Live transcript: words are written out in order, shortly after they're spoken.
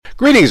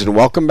Greetings and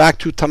welcome back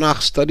to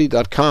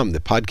TanachStudy.com, the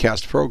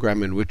podcast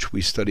program in which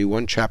we study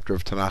one chapter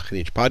of Tanakh in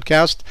each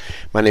podcast.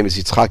 My name is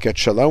Yitzchak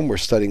Shalom. We're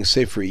studying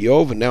Sefer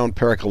Iyov, and now in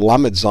Perek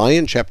Lamed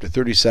Zayin, chapter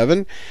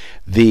 37,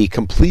 the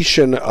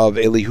completion of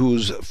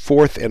Elihu's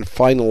fourth and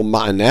final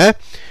ma'aneh.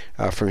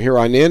 From here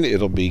on in,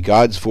 it'll be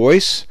God's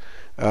voice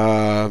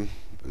that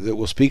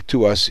will speak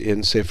to us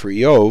in Sefer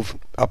Iyov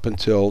up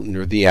until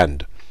near the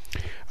end.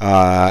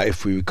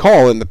 If we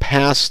recall, in the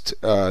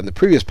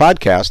previous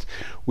podcast,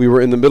 we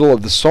were in the middle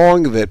of the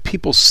song that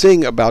people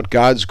sing about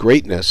God's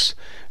greatness,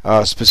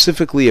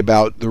 specifically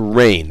about the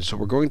rain. So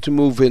we're going to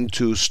move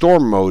into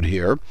storm mode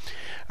here.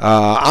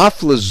 Af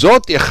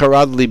lezot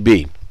yecharad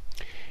libi.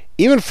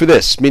 Even for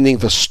this, meaning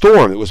the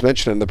storm that was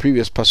mentioned in the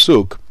previous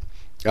pasuk,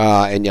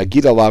 and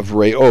Yagid alav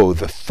re'o,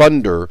 the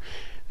thunder,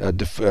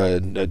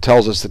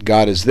 tells us that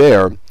God is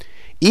there.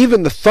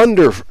 Even the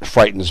thunder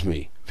frightens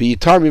me.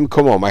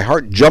 My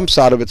heart jumps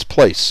out of its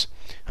place.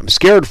 I'm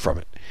scared from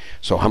it.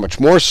 So how much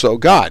more so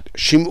God?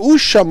 Shim'u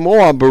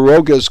shamoa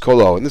berogez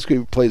kolo. And this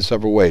can be played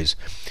several ways.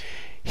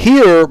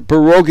 Hear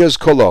berogez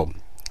kolo,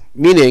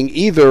 meaning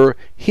either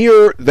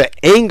hear the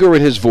anger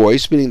in his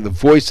voice, meaning the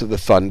voice of the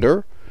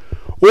thunder,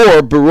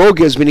 or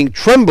berogez, meaning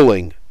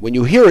trembling. When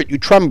you hear it, you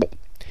tremble.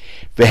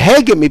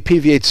 Vehege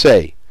mipiv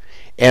yetzei,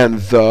 and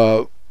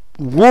the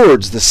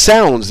words, the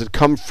sounds that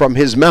come from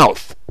his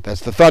mouth,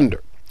 that's the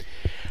thunder.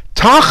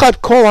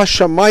 Tachat kol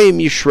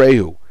hashamayim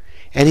yishrehu,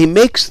 and he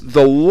makes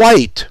the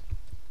light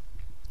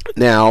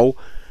now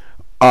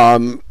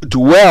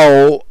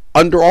dwell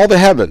under all the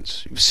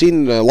heavens. You've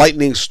seen a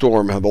lightning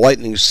storm, how the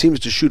lightning seems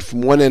to shoot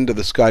from one end of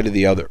the sky to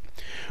the other.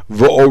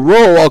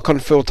 V'oro al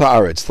konfil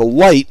ta'aretz, the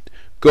light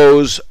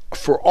goes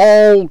for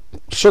all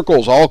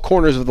circles, all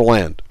corners of the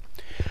land.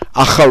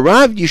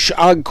 Acharav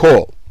yish'ag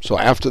kol, so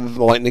after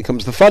the lightning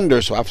comes the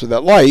thunder, so after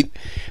that light,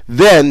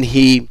 then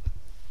he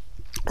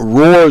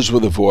roars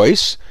with a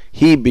voice,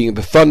 he being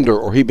the thunder,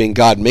 or he being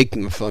God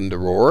making the thunder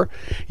roar.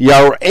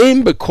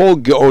 Yar'em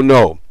b'kol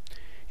ge'ono,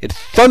 it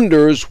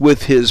thunders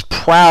with his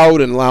proud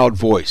and loud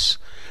voice.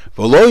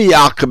 V'lo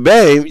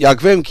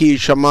yakvem ki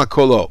yishama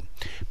kolo,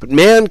 but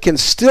man can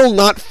still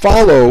not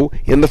follow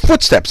in the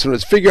footsteps and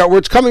figure out where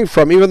it's coming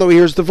from, even though he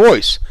hears the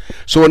voice.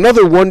 So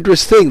another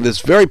wondrous thing,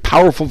 this very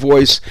powerful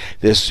voice,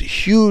 this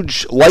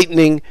huge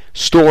lightning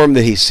storm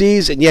that he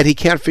sees, and yet he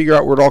can't figure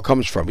out where it all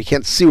comes from. He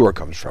can't see where it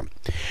comes from.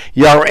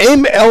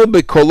 Yar'em el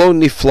bekolo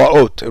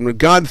niflaot, and when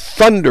God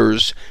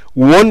thunders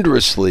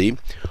wondrously,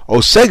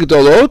 oseg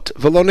dolot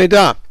v'lo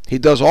neda, he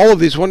does all of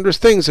these wondrous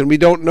things, and we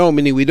don't know,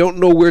 meaning we don't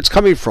know where it's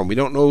coming from. We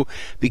don't know,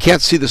 we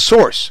can't see the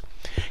source.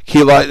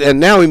 And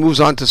now he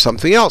moves on to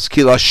something else.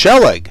 Kila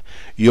sheleg,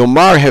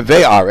 yomar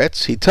heve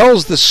aretz. He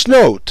tells the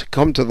snow to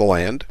come to the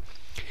land.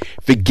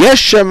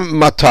 V'geshem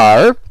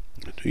matar,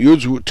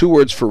 use two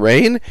words for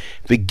rain.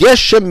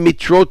 V'geshem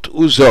mitrot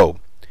uzo,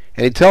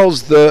 and he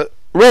tells the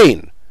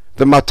rain,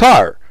 the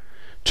matar,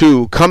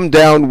 to come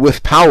down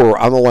with power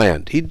on the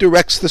land. He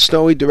directs the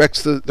snow. He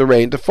directs the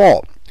rain to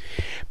fall.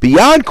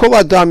 Biyad kol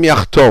adam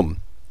yachtom,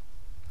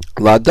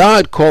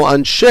 ladad kol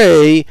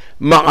anshe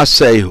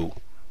ma'asehu.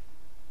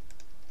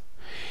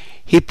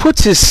 He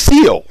puts his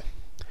seal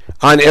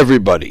on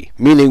everybody,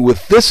 meaning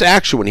with this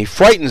action, when he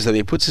frightens them,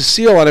 he puts his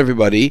seal on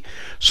everybody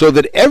so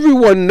that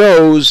everyone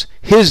knows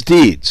his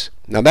deeds.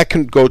 Now that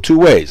can go two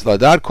ways.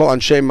 Ladad kol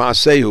anshe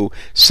ma'asehu,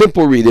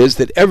 simple read is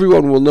that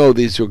everyone will know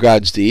these are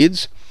God's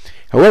deeds.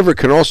 However, it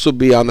can also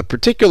be on the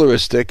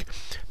particularistic,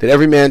 that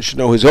every man should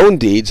know his own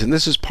deeds, and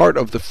this is part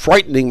of the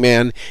frightening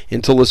man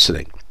into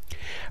listening.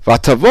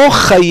 Vatavo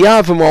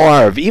chayav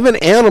mo'arv, even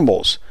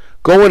animals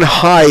go and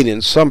hide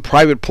in some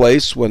private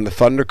place when the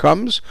thunder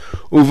comes.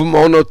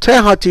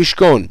 Uv'monoteha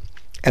tishkon,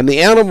 and the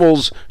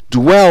animals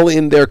dwell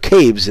in their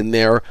caves, in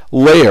their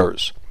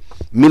lairs.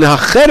 Min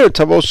hacheder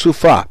tavo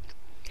sufa.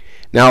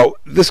 Now,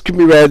 this can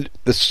be read,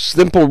 the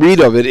simple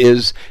read of it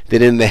is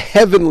that in the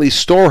heavenly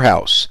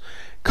storehouse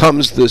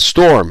comes the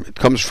storm. It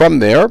comes from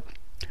there.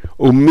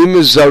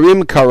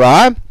 Umimizarim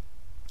kara.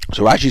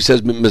 So Rashi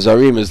says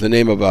Mizarim is the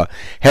name of a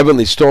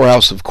heavenly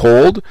storehouse of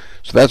cold.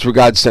 So that's where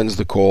God sends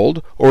the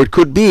cold. Or it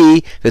could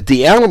be that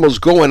the animals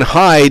go and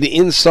hide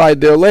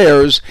inside their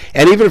lairs,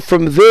 and even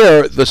from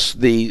there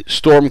the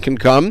storm can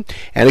come,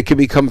 and it can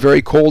become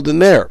very cold in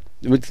there.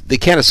 They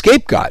can't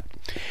escape God.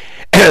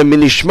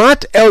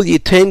 Minishmat el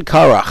yitain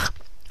karach.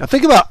 Now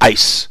think about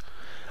ice.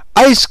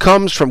 Ice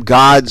comes from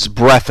God's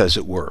breath, as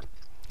it were.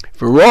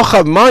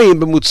 V'rochav mayim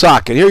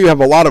b'mutzak. And here you have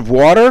a lot of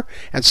water,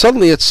 and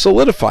suddenly it's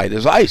solidified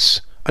as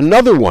ice.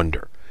 Another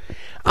wonder.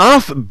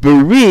 Af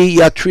beri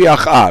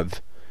yatriach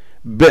av.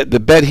 The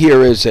bet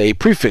here is a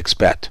prefix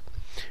bet,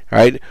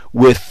 right?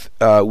 With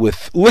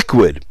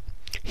liquid,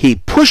 he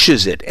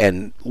pushes it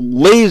and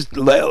ladens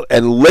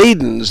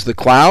the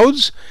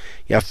clouds.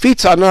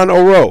 Yafitz anan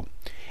oro,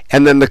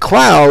 and then the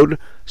cloud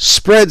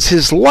spreads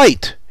his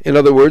light. In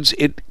other words,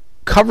 it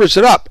covers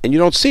it up, and you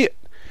don't see it.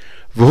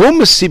 And then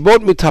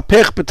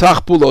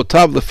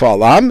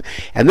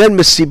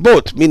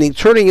mesibot, meaning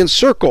turning in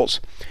circles.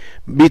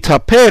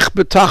 Mitapech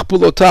betach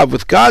pulotav,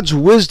 with God's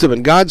wisdom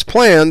and God's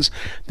plans,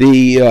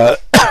 the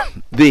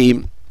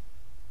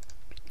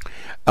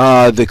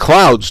the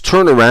clouds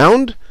turn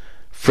around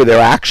for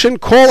their action.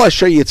 Kol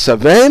asher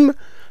yitzavem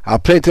al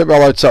pnei tevel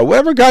ha'aretz,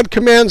 wherever God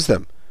commands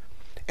them.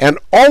 And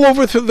all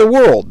over through the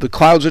world, the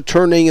clouds are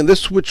turning in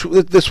this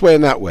way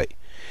and that way.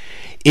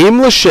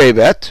 Im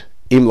l'shevet,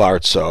 im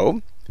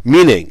la'artzo,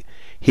 meaning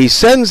he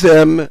sends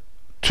them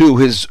to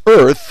his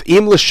earth.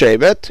 Im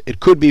l'shevet, it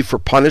could be for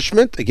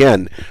punishment.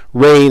 Again,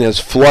 rain as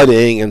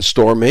flooding and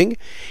storming.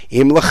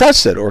 Im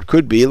l'chesed, or it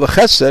could be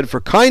l'chesed,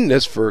 for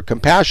kindness, for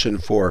compassion,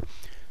 for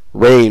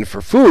rain,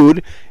 for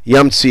food.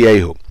 Yam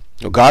tziehu.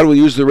 God will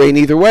use the rain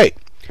either way.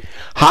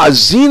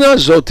 Ha'azina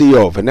zot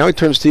Iyov. And now he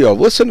turns to Iyov.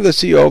 Listen to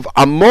this, Iyov.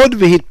 Amod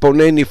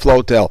v'hitponei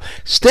niflotel.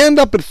 Stand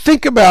up and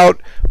think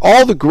about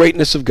all the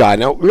greatness of God.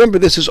 Now remember,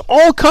 this is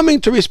all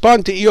coming to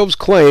respond to Iyov's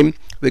claim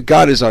that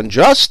God is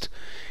unjust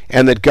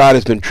and that God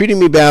has been treating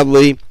me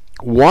badly.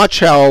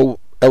 Watch how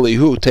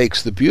Elihu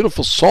takes the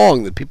beautiful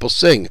song that people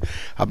sing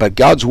about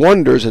God's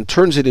wonders and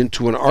turns it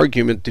into an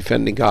argument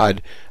defending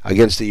God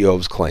against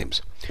Iyov's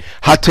claims.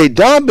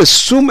 Hateda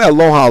besum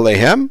Eloha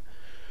alehem.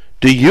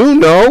 Do you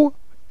know?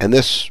 And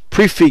this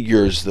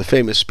prefigures the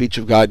famous speech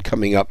of God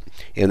coming up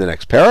in the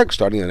next parak,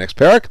 starting in the next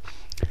parak.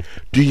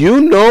 Do you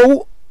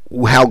know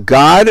how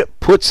God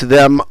puts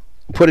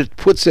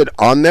it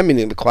on them,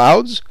 meaning the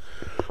clouds?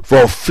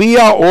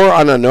 Vofia or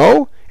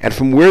anano, and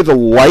from where the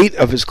light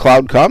of his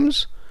cloud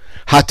comes?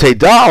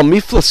 Hateda al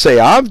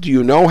miflaseav. Do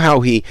you know how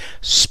he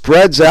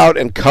spreads out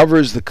and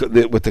covers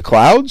with the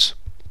clouds?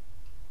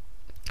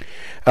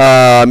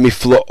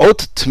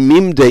 Miflaot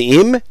tmim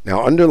deim.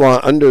 Now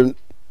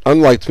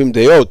unlike Tmim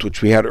Deot,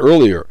 which we had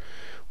earlier,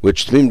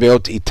 which Tmim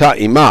Deot ita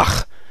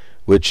imach,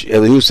 which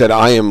Elihu said,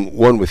 I am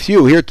one with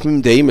you. Here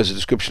Tmim Deim is a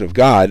description of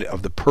God,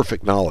 of the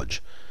perfect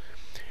knowledge.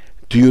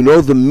 Do you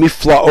know the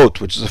miflaot,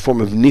 which is a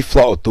form of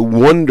niflaot, the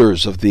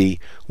wonders of the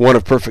one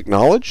of perfect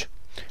knowledge?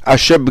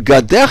 Asher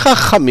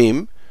b'gadecha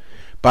chamim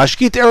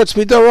b'ashkit eretz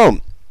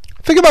midarom.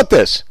 Think about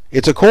this.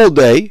 It's a cold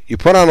day, you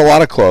put on a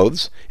lot of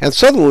clothes, and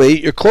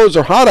suddenly your clothes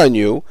are hot on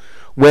you,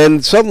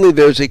 when suddenly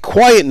there's a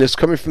quietness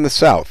coming from the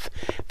south.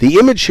 The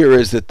image here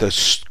is that the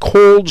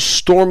cold,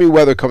 stormy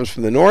weather comes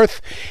from the north,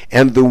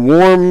 and the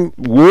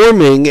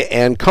warming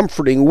and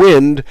comforting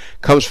wind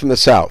comes from the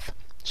south.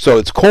 So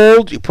it's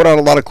cold, you put on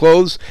a lot of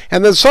clothes,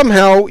 and then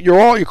somehow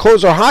your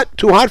clothes are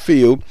too hot for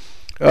you,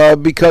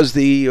 because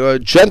the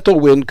gentle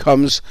wind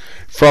comes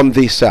from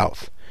the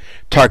south.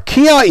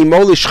 Tarkia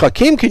imoli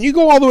shchakim, can you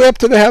go all the way up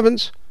to the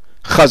heavens?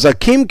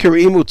 Chazakim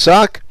kirim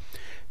utzak,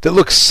 that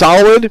looks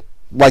solid,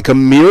 like a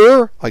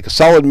mirror, like a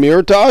solid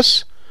mirror to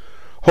us.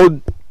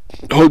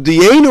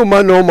 Hodienu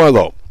mano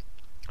malo.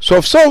 So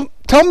if so,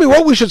 tell me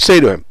what we should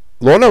say to him.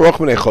 Lona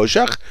rochmene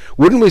choshech.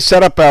 Wouldn't we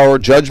set up our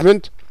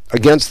judgment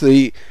against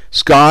the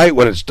sky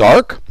when it's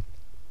dark?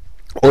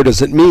 Or does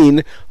it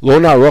mean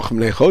Lona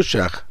rochmene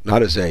choshech,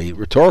 not as a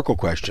rhetorical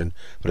question,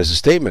 but as a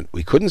statement?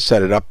 We couldn't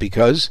set it up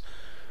because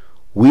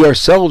we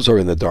ourselves are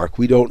in the dark.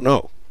 We don't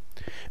know.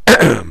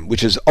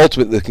 Which is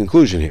ultimately the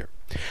conclusion here.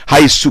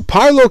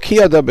 Hayisupar lo ki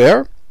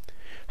adaber.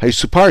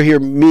 Hayisupar here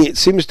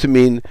seems to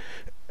mean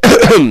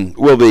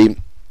will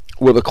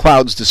the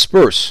clouds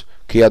disperse?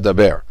 Ki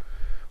adaber.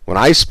 When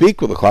I speak,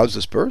 will the clouds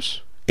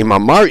disperse?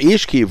 Imamar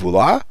ish ki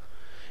yivula.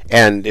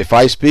 And if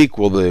I speak,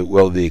 will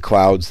the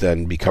clouds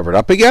then be covered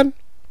up again?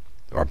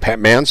 Or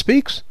man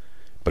speaks?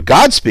 But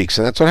God speaks,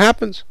 and that's what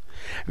happens.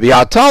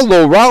 V'ata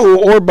lo ra'u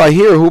or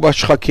bahir hu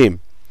b'shchakim.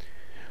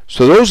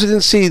 So those who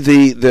didn't see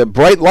the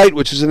bright light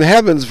which is in the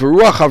heavens,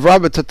 v'ruach havra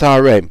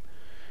b'tataharem.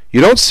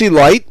 You don't see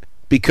light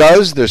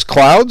because there's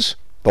clouds.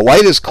 The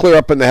light is clear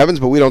up in the heavens,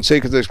 but we don't see it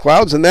because there's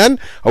clouds. And then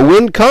a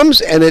wind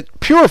comes and it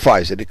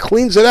purifies it. It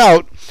cleans it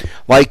out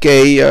like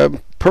a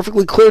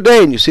perfectly clear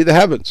day, and you see the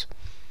heavens.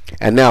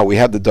 And now we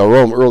had the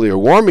Darom earlier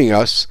warming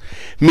us.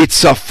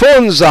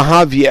 Mitzafon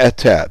zahav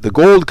ye'eteh. The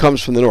gold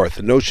comes from the north.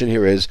 The notion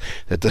here is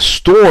that the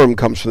storm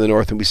comes from the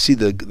north, and we see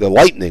the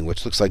lightning,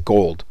 which looks like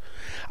gold.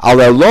 Al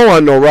eloah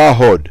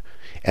norahod.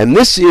 And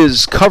this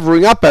is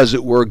covering up, as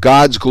it were,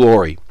 God's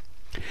glory.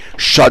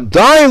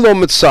 Shaddai lo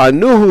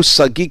mitzanuhu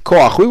sagi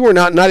koach. We were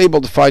not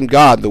able to find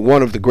God, the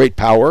one of the great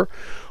power.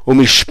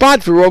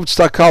 Umishpat v'rov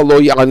tzedakah lo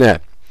ya'aneh.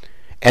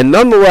 And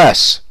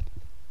nonetheless,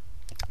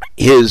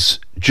 his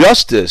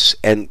justice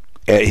and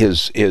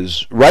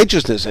his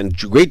righteousness and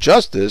great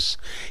justice,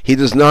 he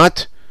does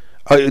not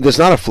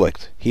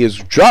afflict. He is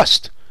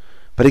just.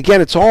 But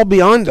again, it's all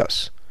beyond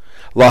us.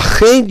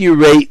 Lachen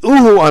yireuhu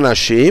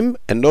anashim,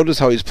 and notice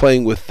how he's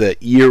playing with the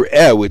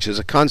yireh, which is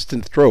a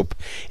constant trope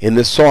in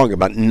this song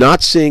about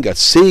not seeing God,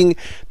 seeing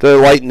the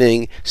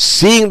lightning,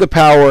 seeing the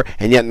power,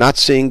 and yet not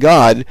seeing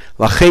God.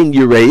 Lachen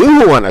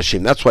yireuhu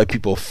anashim. That's why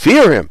people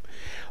fear him.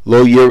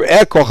 Lo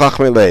yireh kochach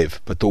melev.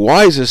 But the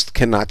wisest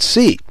cannot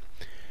see.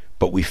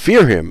 But we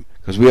fear him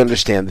because we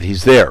understand that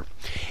he's there.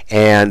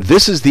 And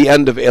this is the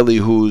end of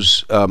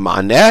Elihu's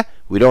ma'aneh.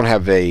 We don't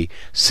have a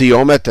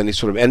siomet, any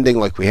sort of ending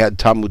like we had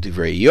Talmud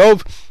Divrei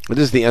Iyov. But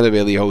this is the end of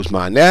Elihu's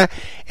ma'aneh.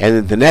 And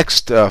in the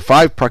next 5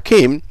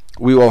 prakim,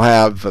 we will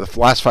have, the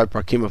last 5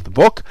 prakim of the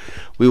book,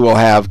 we will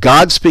have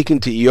God speaking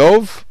to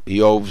Iyov,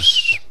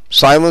 Iyov's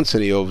silence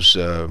and Iyov's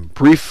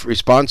brief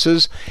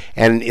responses.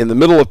 And in the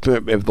middle of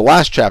the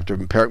last chapter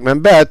of Perek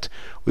Membet,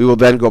 we will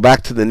then go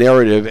back to the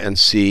narrative and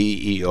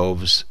see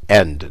Iyov's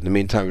end. In the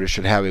meantime, we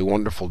should have a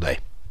wonderful day.